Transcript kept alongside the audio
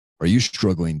Are you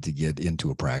struggling to get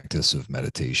into a practice of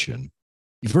meditation?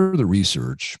 You've heard the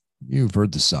research, you've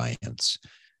heard the science.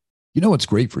 You know it's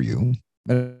great for you.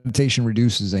 Meditation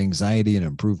reduces anxiety and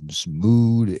improves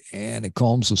mood, and it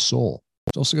calms the soul.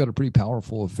 It's also got a pretty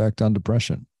powerful effect on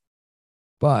depression.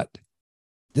 But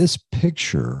this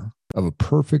picture of a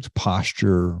perfect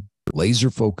posture,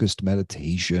 laser focused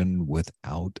meditation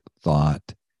without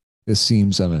thought, this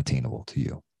seems unattainable to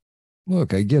you.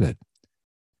 Look, I get it.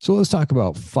 So let's talk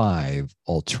about 5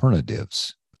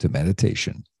 alternatives to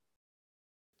meditation.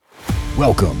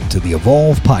 Welcome to the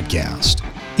Evolve Podcast.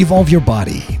 Evolve your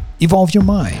body, evolve your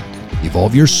mind,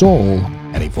 evolve your soul,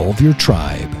 and evolve your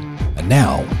tribe. And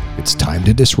now it's time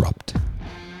to disrupt.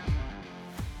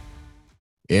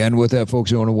 And with that,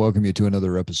 folks, I want to welcome you to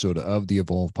another episode of the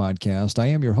Evolve Podcast. I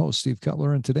am your host, Steve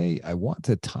Cutler, and today I want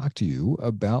to talk to you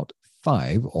about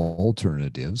 5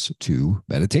 alternatives to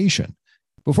meditation.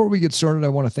 Before we get started, I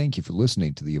want to thank you for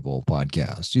listening to the Evolve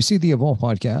Podcast. You see, the Evolve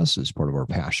Podcast is part of our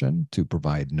passion to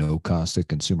provide no-cost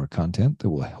consumer content that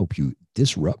will help you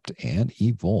disrupt and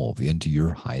evolve into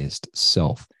your highest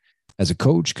self. As a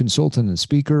coach, consultant, and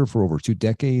speaker for over 2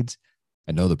 decades,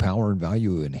 I know the power and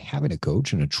value in having a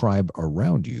coach and a tribe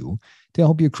around you to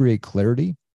help you create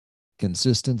clarity,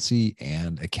 consistency,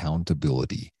 and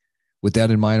accountability. With that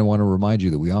in mind, I want to remind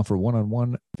you that we offer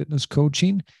one-on-one fitness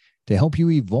coaching to help you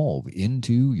evolve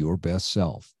into your best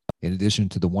self. In addition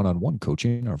to the one-on-one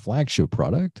coaching, our flagship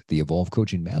product, the Evolve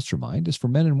Coaching Mastermind, is for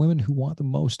men and women who want the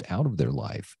most out of their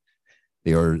life.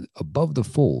 They are above the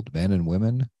fold, men and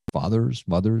women, fathers,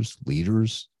 mothers,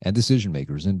 leaders, and decision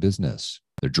makers in business.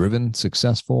 They're driven,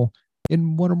 successful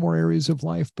in one or more areas of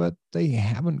life, but they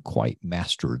haven't quite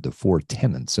mastered the 4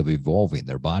 tenets of evolving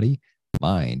their body,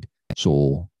 mind,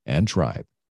 soul, and tribe.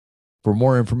 For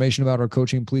more information about our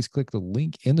coaching, please click the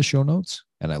link in the show notes,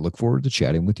 and I look forward to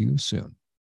chatting with you soon.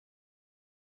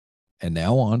 And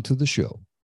now on to the show.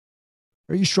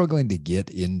 Are you struggling to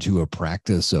get into a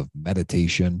practice of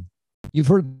meditation? You've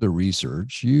heard the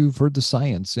research, you've heard the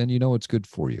science, and you know it's good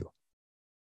for you.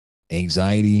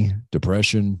 Anxiety,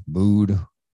 depression, mood,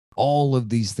 all of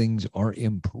these things are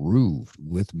improved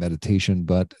with meditation.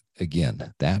 But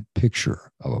again, that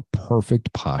picture of a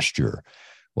perfect posture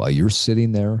while you're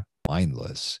sitting there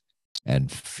mindless and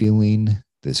feeling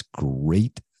this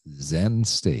great Zen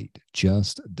state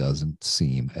just doesn't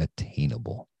seem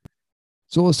attainable.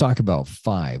 So let's talk about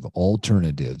 5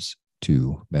 alternatives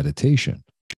to meditation.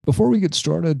 Before we get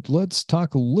started, let's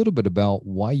talk a little bit about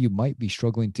why you might be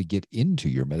struggling to get into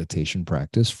your meditation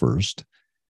practice first.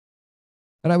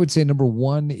 And I would say number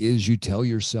 1 is you tell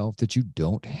yourself that you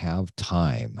don't have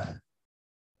time.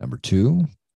 Number 2,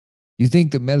 you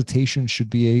think that meditation should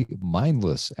be a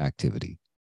mindless activity.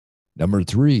 Number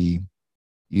 3,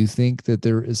 you think that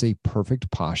there is a perfect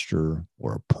posture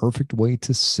or a perfect way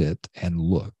to sit and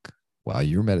look while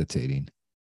you're meditating.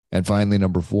 And finally,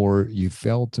 number 4, you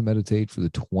failed to meditate for the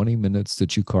 20 minutes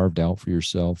that you carved out for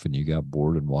yourself and you got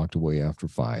bored and walked away after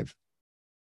 5.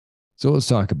 So let's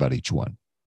talk about each one.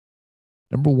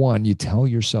 Number 1, you tell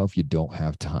yourself you don't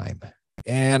have time.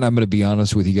 And I'm going to be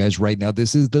honest with you guys right now.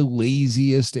 This is the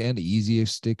laziest and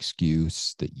easiest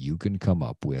excuse that you can come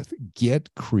up with. Get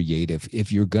creative.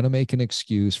 If you're going to make an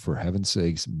excuse, for heaven's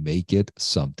sakes, make it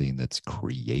something that's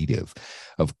creative.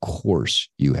 Of course,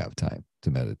 you have time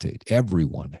to meditate.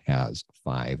 Everyone has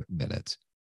 5 minutes.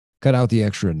 Cut out the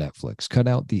extra Netflix. Cut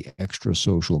out the extra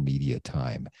social media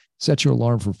time. Set your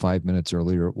alarm for 5 minutes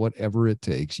earlier. Whatever it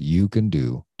takes, you can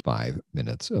do 5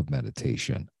 minutes of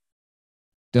meditation.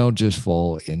 Don't just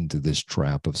fall into this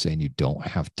trap of saying you don't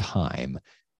have time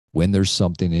when there's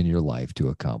something in your life to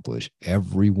accomplish.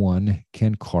 Everyone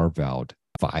can carve out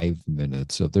 5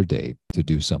 minutes of their day to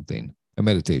do something. And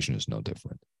meditation is no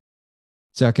different.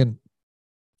 Second,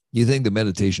 you think that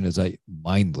meditation is a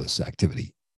mindless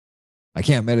activity. I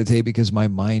can't meditate because my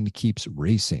mind keeps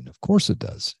racing. Of course it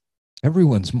does.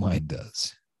 Everyone's mind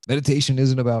does. Meditation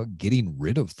isn't about getting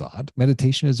rid of thought.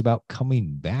 Meditation is about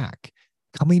coming back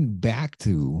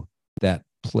to that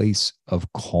place of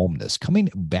calmness, coming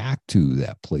back to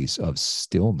that place of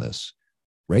stillness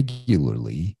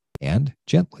regularly and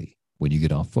gently when you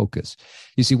get off focus.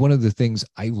 You see, one of the things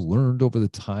I've learned over the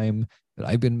time that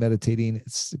I've been meditating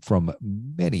from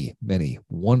many, many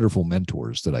wonderful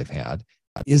mentors that I've had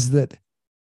is that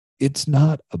it's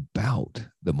not about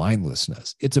the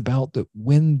mindlessness. It's about that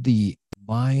when the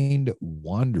mind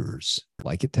wanders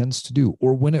like it tends to do,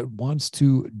 or when it wants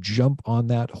to jump on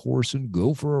that horse and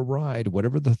go for a ride,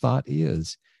 whatever the thought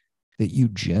is, that you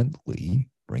gently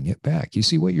bring it back. You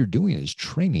see, what you're doing is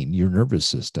training your nervous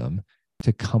system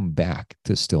to come back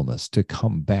to stillness, to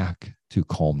come back to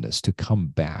calmness, to come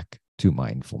back to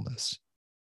mindfulness.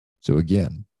 So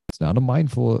again, it's not a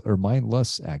mindful or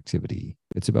mindless activity.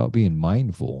 It's about being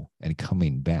mindful and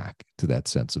coming back to that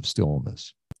sense of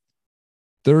stillness.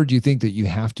 Third, you think that you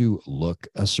have to look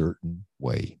a certain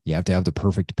way. You have to have the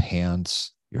perfect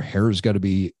pants. Your hair's got to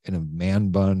be in a man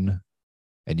bun,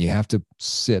 and you have to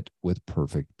sit with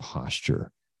perfect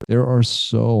posture. There are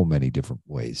so many different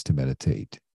ways to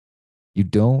meditate. You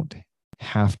don't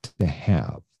have to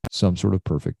have some sort of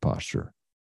perfect posture.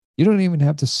 You don't even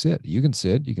have to sit. You can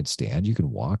sit, you can stand, you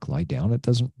can walk, lie down. It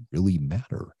doesn't really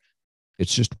matter.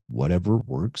 It's just whatever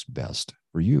works best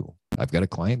for you. I've got a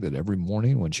client that every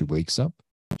morning when she wakes up,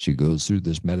 she goes through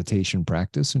this meditation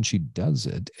practice and she does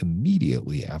it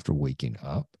immediately after waking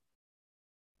up.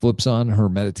 Flips on her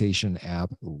meditation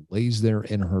app, lays there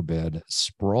in her bed,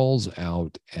 sprawls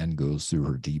out, and goes through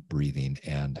her deep breathing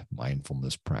and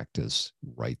mindfulness practice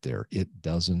right there. It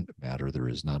doesn't matter. There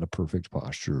is not a perfect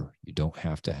posture. You don't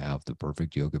have to have the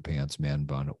perfect yoga pants, man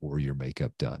bun, or your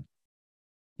makeup done.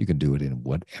 You can do it in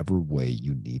whatever way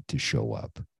you need to show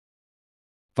up.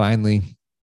 Finally,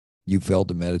 you failed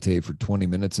to meditate for 20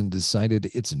 minutes and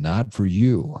decided it's not for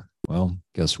you. Well,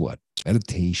 guess what?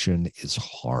 Meditation is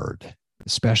hard,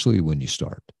 especially when you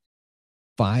start.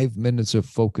 5 minutes of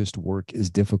focused work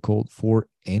is difficult for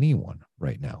anyone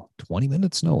right now. 20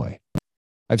 minutes? No way.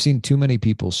 I've seen too many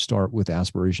people start with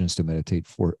aspirations to meditate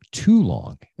for too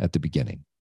long at the beginning.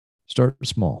 Start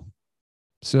small.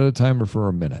 Set a timer for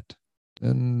a minute.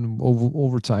 And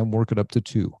over time, work it up to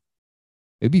 2.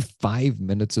 Maybe 5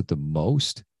 minutes at the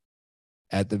most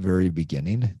at the very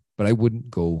beginning, but I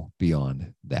wouldn't go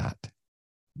beyond that.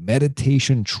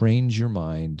 Meditation trains your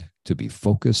mind to be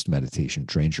focused. Meditation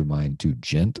trains your mind to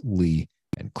gently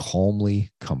and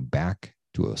calmly come back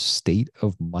to a state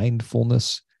of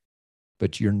mindfulness.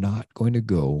 But you're not going to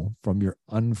go from your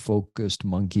unfocused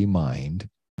monkey mind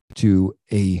to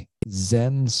a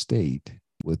Zen state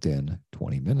within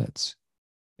 20 minutes.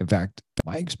 In fact,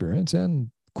 my experience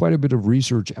and quite a bit of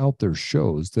research out there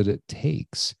shows that it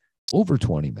takes over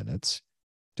 20 minutes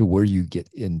to where you get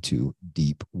into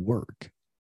deep work.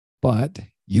 But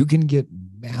you can get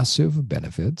massive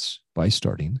benefits by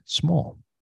starting small.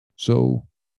 So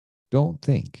don't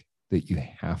think that you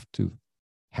have to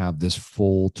have this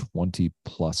full 20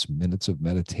 plus minutes of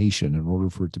meditation in order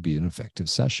for it to be an effective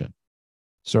session.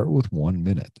 Start with 1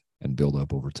 minute and build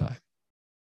up over time.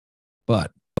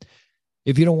 But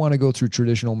if you don't want to go through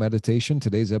traditional meditation,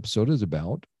 today's episode is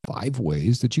about 5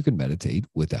 ways that you can meditate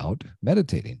without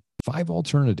meditating. 5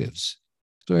 alternatives.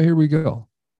 So here we go.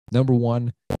 Number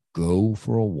 1, go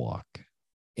for a walk.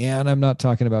 And I'm not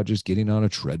talking about just getting on a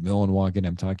treadmill and walking.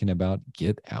 I'm talking about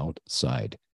get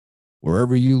outside.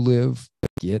 Wherever you live,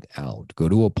 get out. Go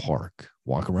to a park.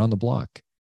 Walk around the block.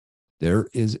 There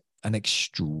is an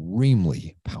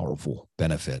extremely powerful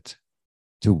benefit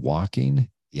to walking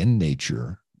in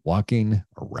nature, walking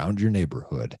around your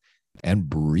neighborhood, and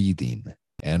breathing.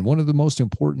 And one of the most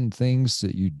important things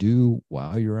that you do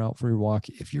while you're out for your walk,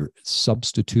 if you're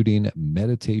substituting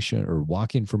meditation or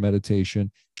walking for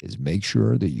meditation, is make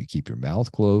sure that you keep your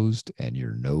mouth closed and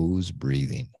your nose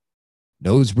breathing.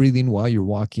 Nose breathing while you're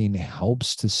walking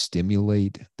helps to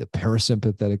stimulate the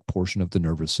parasympathetic portion of the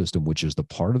nervous system, which is the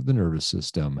part of the nervous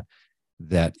system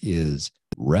that is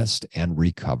rest and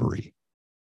recovery.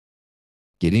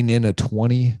 Getting in a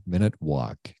 20-minute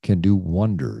walk can do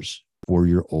wonders for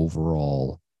your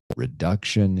overall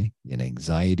reduction in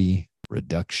anxiety,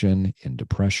 reduction in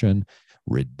depression,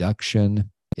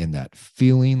 reduction in that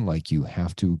feeling like you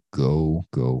have to go,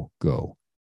 go, go.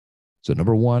 So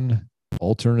number 1,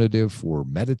 alternative for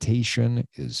meditation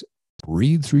is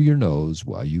breathe through your nose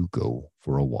while you go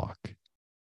for a walk.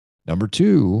 Number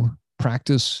 2,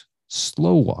 practice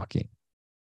slow walking.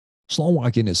 Slow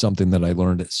walking is something that I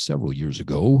learned several years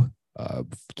ago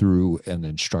through an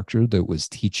instructor that was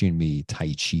teaching me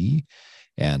Tai Chi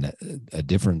and a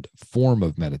different form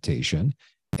of meditation.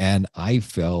 And I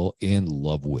fell in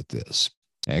love with this.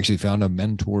 I actually found a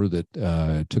mentor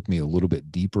that took me a little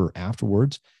bit deeper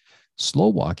afterwards. Slow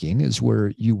walking is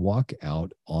where you walk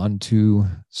out onto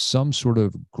some sort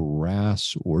of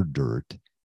grass or dirt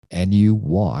and you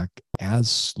walk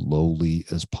as slowly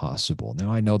as possible.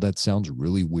 Now, I know that sounds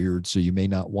really weird, so you may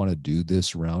not want to do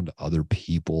this around other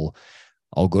people.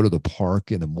 I'll go to the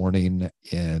park in the morning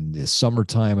in the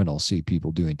summertime and I'll see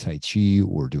people doing Tai Chi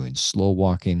or doing slow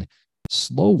walking.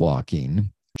 Slow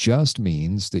walking just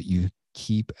means that you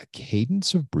keep a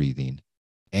cadence of breathing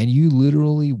and you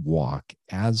literally walk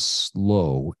as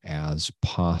slow as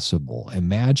possible.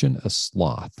 Imagine a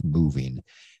sloth moving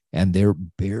and they're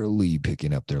barely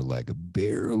picking up their leg,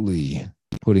 barely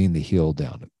putting the heel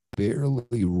down,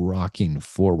 barely rocking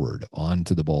forward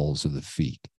onto the balls of the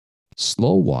feet.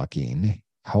 Slow walking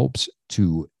helps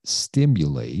to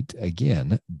stimulate,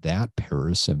 again, that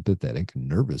parasympathetic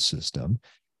nervous system.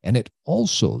 And it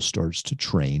also starts to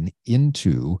train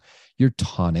into your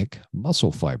tonic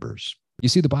muscle fibers. You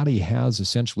see, the body has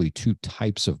essentially two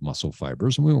types of muscle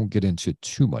fibers, and we won't get into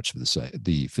too much of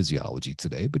the physiology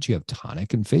today, but you have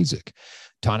tonic and phasic.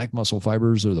 Tonic muscle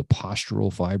fibers are the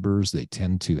postural fibers. They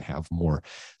tend to have more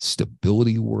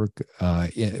stability work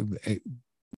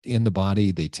in the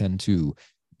body. They tend to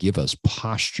give us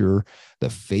posture. The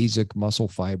phasic muscle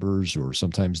fibers, or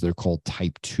sometimes they're called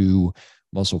type 2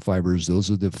 muscle fibers, those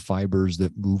are the fibers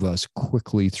that move us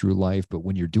quickly through life. But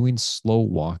when you're doing slow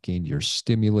walking, you're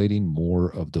stimulating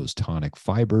more of those tonic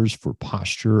fibers for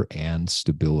posture and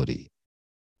stability.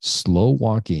 Slow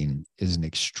walking is an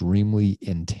extremely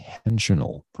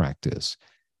intentional practice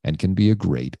and can be a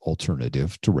great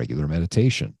alternative to regular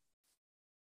meditation.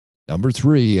 Number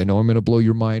 3, I know I'm going to blow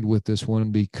your mind with this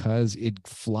one because it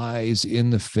flies in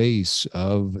the face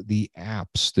of the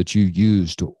apps that you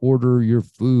use to order your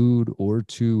food or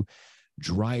to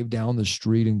drive down the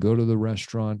street and go to the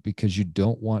restaurant because you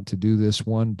don't want to do this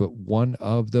one. But one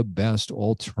of the best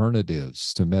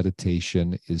alternatives to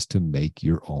meditation is to make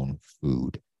your own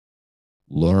food.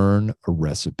 Learn a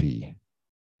recipe.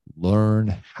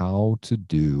 Learn how to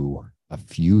do a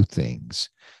few things.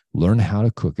 Learn how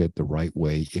to cook it the right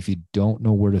way. If you don't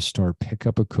know where to start, pick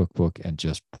up a cookbook and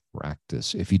just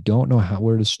practice. If you don't know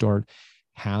where to start,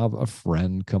 have a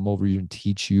friend come over you and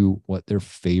teach you what their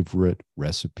favorite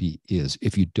recipe is.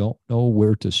 If you don't know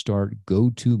where to start, go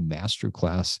to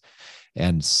Masterclass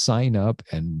and sign up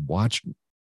and watch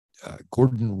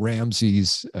Gordon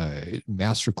Ramsay's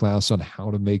Masterclass on how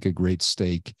to make a great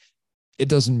steak. It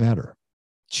doesn't matter.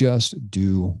 Just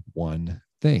do one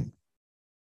thing.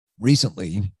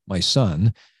 Recently, my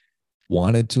son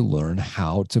wanted to learn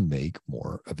how to make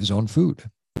more of his own food.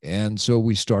 And so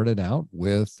we started out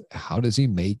with, how does he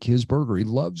make his burger? He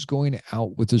loves going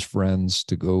out with his friends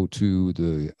to go to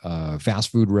the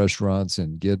fast food restaurants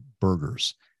and get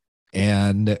burgers.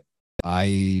 And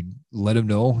I let him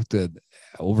know that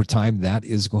over time, that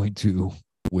is going to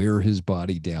wear his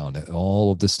body down.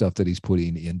 All of the stuff that he's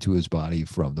putting into his body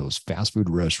from those fast food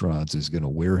restaurants is going to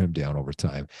wear him down over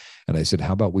time. And I said,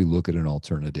 how about we look at an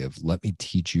alternative? Let me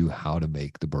teach you how to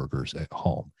make the burgers at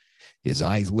home. His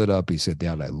eyes lit up. He said,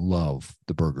 Dad, I love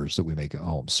the burgers that we make at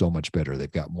home so much better.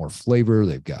 They've got more flavor.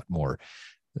 They've got more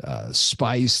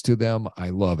spice to them. I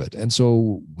love it. And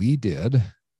so we did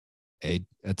a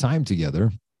time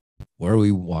together where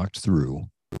we walked through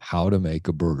how to make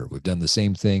a burger. We've done the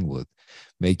same thing with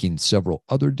making several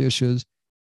other dishes.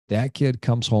 That kid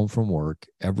comes home from work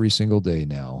every single day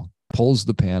now, pulls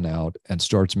the pan out and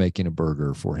starts making a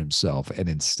burger for himself. And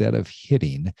instead of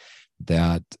hitting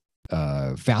that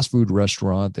fast food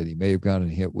restaurant that he may have gone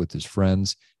and hit with his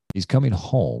friends, he's coming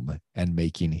home and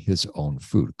making his own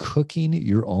food. Cooking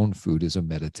your own food is a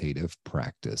meditative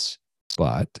practice,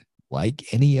 but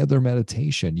like any other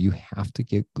meditation, you have to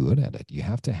get good at it. You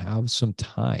have to have some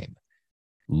time.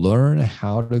 Learn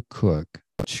how to cook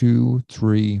 2,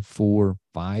 3, 4,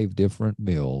 5 different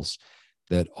meals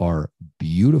that are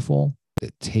beautiful,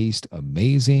 that taste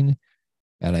amazing.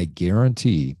 And I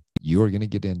guarantee you are going to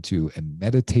get into a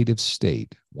meditative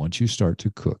state once you start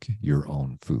to cook your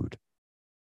own food.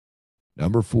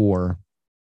 Number 4,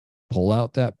 pull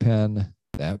out that pen,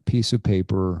 that piece of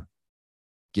paper,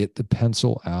 get the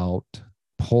pencil out,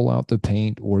 pull out the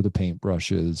paint or the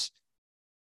paintbrushes,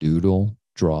 doodle,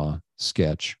 draw,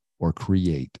 sketch, or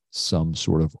create some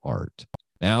sort of art.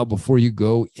 Now, before you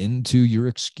go into your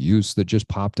excuse that just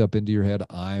popped up into your head,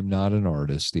 I'm not an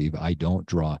artist, Steve. I don't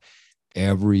draw.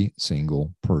 Every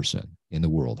single person in the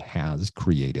world has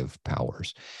creative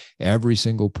powers. Every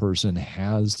single person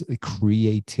has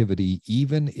creativity,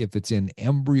 even if it's in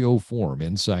embryo form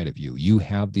inside of you. You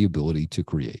have the ability to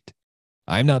create.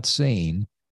 I'm not saying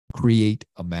create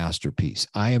a masterpiece.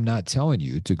 I am not telling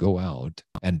you to go out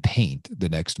and paint the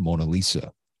next Mona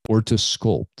Lisa or to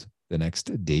sculpt the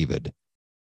next David.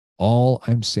 All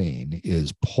I'm saying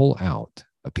is pull out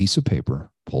a piece of paper,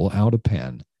 pull out a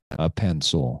pen, a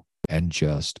pencil, and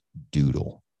just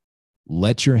doodle.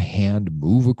 Let your hand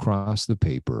move across the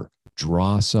paper,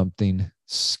 draw something,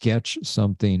 sketch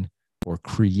something, or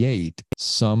create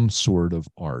some sort of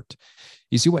art.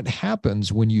 You see, what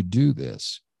happens when you do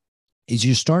this is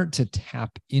you start to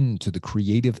tap into the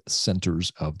creative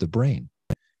centers of the brain.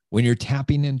 When you're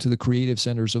tapping into the creative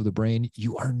centers of the brain,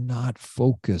 you are not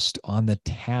focused on the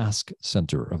task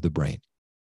center of the brain.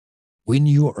 When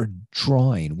you are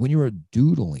drawing, when you are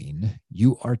doodling,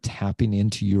 you are tapping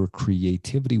into your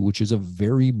creativity, which is a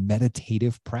very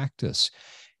meditative practice.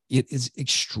 It is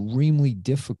extremely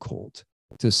difficult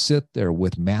to sit there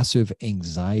with massive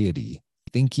anxiety,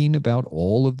 thinking about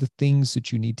all of the things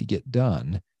that you need to get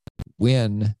done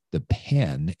when the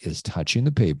pen is touching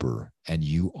the paper and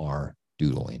you are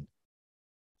doodling.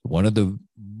 One of the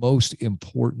most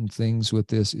important things with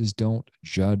this is don't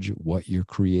judge what you're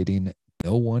creating.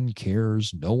 No one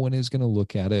cares. No one is going to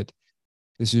look at it.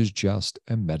 This is just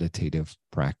a meditative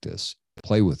practice.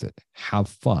 Play with it. Have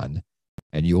fun.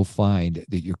 And you'll find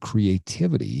that your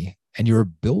creativity and your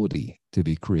ability to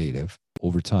be creative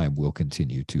over time will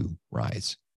continue to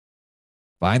rise.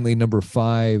 Finally, number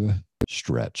 5,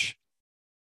 stretch.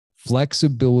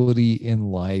 Flexibility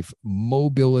in life,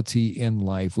 mobility in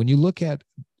life. When you look at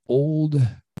old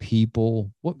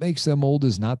people, what makes them old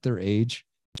is not their age.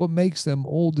 What makes them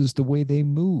old is the way they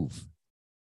move.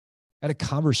 I had a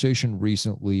conversation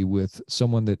recently with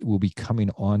someone that will be coming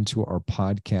on to our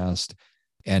podcast,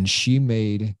 and she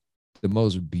made the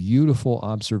most beautiful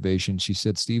observation. She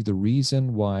said, Steve, the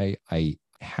reason why I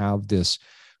have this,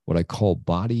 what I call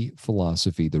body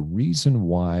philosophy, the reason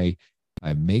why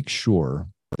I make sure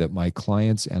that my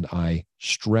clients and I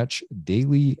stretch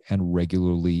daily and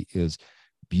regularly is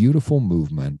beautiful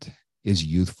movement is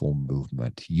youthful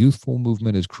movement. Youthful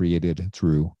movement is created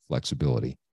through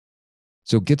flexibility.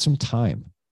 So get some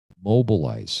time,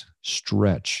 mobilize,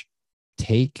 stretch,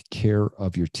 take care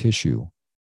of your tissue.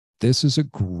 This is a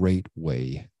great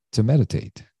way to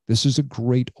meditate. This is a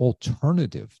great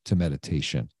alternative to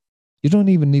meditation. You don't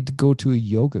even need to go to a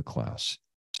yoga class.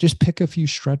 Just pick a few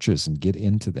stretches and get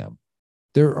into them.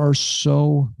 There are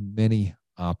so many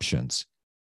options.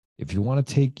 If you want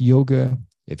to take yoga,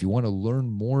 if you want to learn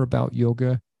more about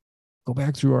yoga, go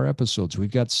back through our episodes. We've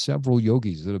got several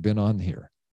yogis that have been on here.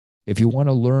 If you want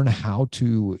to learn how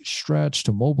to stretch,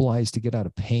 to mobilize, to get out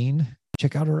of pain,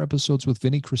 check out our episodes with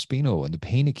Vinny Crispino and the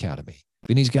Pain Academy.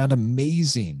 Vinny's got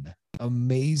amazing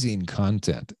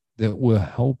content that will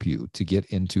help you to get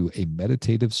into a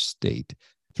meditative state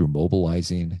through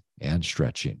mobilizing and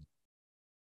stretching.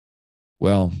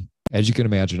 Well, as you can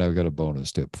imagine, I've got a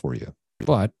bonus tip for you.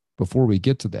 But before we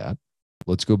get to that,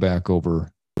 let's go back over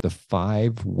the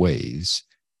 5 ways,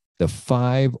 the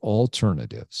 5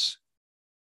 alternatives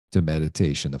to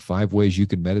meditation. The 5 ways you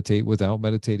can meditate without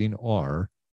meditating are: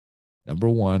 number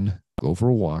 1, go for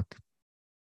a walk.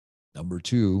 Number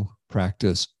 2,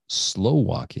 practice slow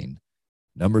walking.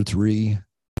 Number 3,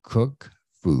 cook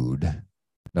food.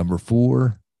 Number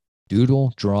 4,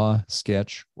 doodle, draw,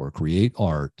 sketch, or create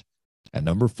art. And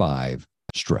number 5,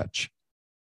 stretch.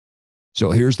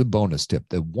 So here's the bonus tip.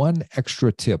 The one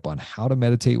extra tip on how to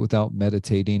meditate without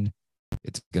meditating.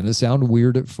 It's going to sound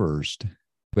weird at first,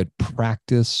 but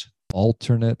practice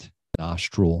alternate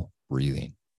nostril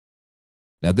breathing.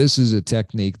 Now, this is a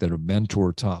technique that a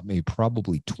mentor taught me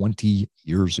probably 20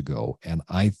 years ago, and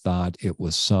I thought it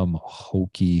was some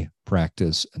hokey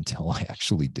practice until I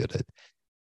actually did it.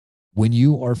 When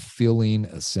you are feeling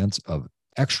a sense of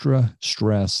extra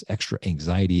stress, extra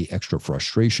anxiety, extra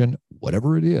frustration,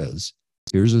 whatever it is,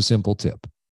 here's a simple tip.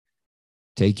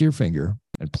 Take your finger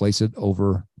and place it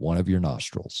over one of your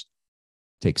nostrils.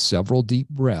 Take several deep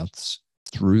breaths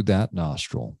through that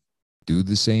nostril. Do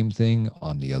the same thing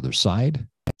on the other side.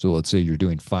 So let's say you're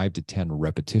doing 5 to 10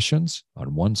 repetitions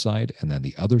on one side and then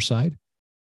the other side.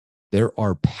 There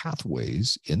are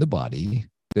pathways in the body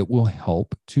that will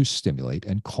help to stimulate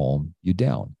and calm you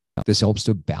down. This helps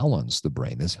to balance the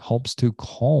brain. This helps to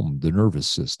calm the nervous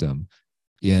system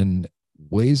in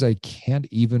ways I can't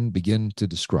even begin to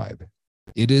describe.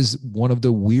 It is one of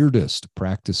the weirdest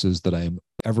practices that I'm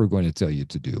ever going to tell you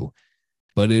to do,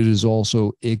 but it is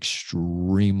also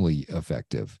extremely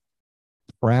effective.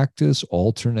 Practice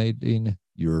alternating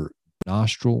your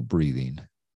nostril breathing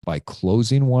by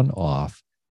closing one off.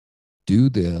 Do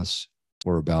this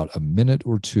for about a minute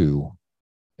or 2,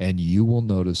 and you will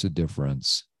notice a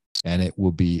difference. And it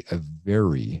will be a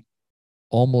very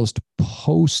almost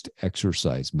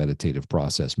post-exercise meditative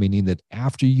process, meaning that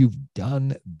after you've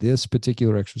done this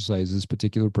particular exercise, this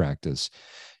particular practice,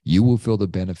 you will feel the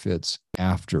benefits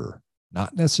after,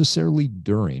 not necessarily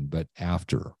during, but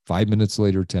after. 5 minutes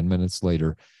later, 10 minutes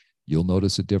later, you'll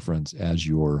notice a difference as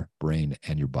your brain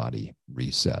and your body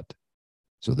reset.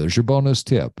 So there's your bonus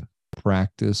tip.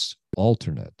 Practice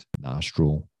alternate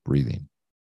nostril breathing.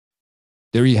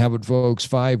 There you have it, folks.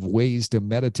 5 ways to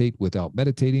meditate without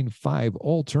meditating, 5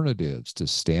 alternatives to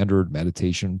standard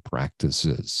meditation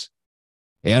practices.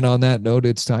 And on that note,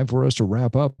 it's time for us to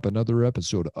wrap up another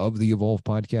episode of the Evolve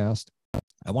Podcast.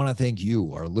 I want to thank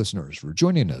you, our listeners, for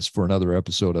joining us for another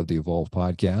episode of the Evolve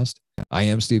Podcast. I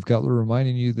am Steve Cutler,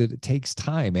 reminding you that it takes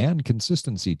time and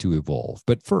consistency to evolve.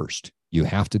 But first, you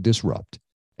have to disrupt.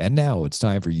 And now it's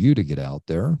time for you to get out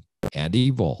there and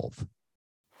evolve.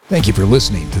 Thank you for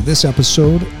listening to this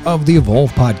episode of the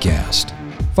Evolve Podcast.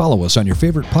 Follow us on your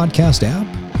favorite podcast app,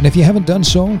 and if you haven't done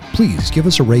so, please give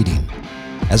us a rating.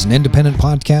 As an independent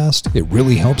podcast, it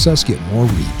really helps us get more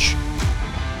reach.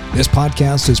 This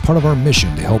podcast is part of our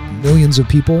mission to help millions of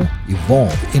people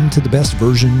evolve into the best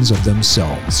versions of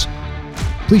themselves.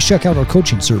 Please check out our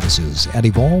coaching services at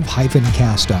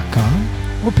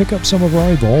evolve-cast.com or pick up some of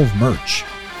our Evolve merch.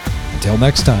 Until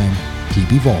next time,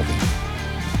 keep evolving.